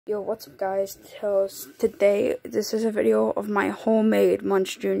Yo, what's up guys? Today, this is a video of my homemade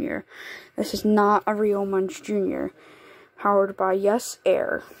Munch Jr. This is not a real Munch Jr. Powered by Yes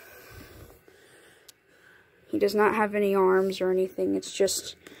Air. He does not have any arms or anything. It's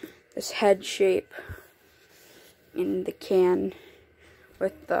just this head shape in the can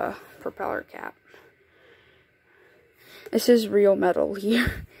with the propeller cap. This is real metal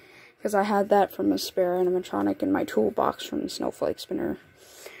here because I had that from a spare animatronic in my toolbox from the snowflake spinner.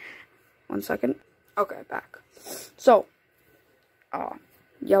 1 second. Okay, back. So,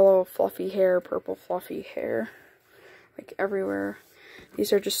 yellow fluffy hair, purple fluffy hair, like everywhere.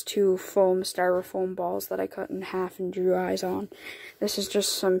 These are just two foam styrofoam balls that I cut in half and drew eyes on. This is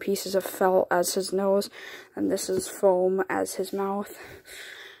just some pieces of felt as his nose, and this is foam as his mouth,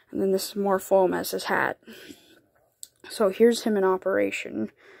 and then this is more foam as his hat. So here's him in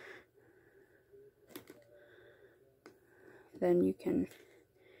operation. Then you can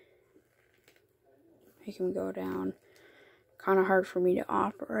make him go down. Kind of hard for me to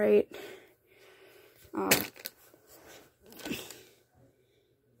operate.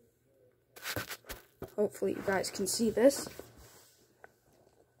 Hopefully you guys can see this.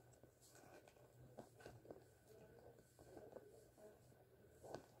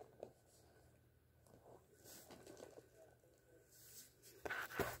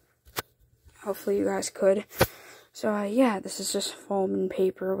 Hopefully you guys could. So, yeah, this is just foam and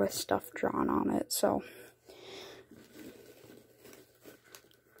paper with stuff drawn on it, so.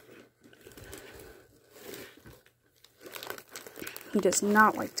 He does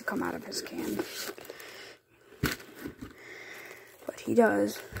not like to come out of his can. But he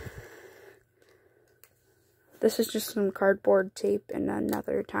does. This is just some cardboard tape and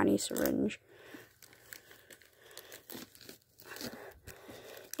another tiny syringe.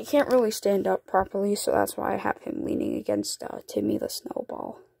 He can't really stand up properly, so that's why I have him leaning against Timmy the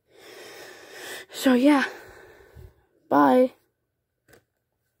Snowball. So yeah, bye.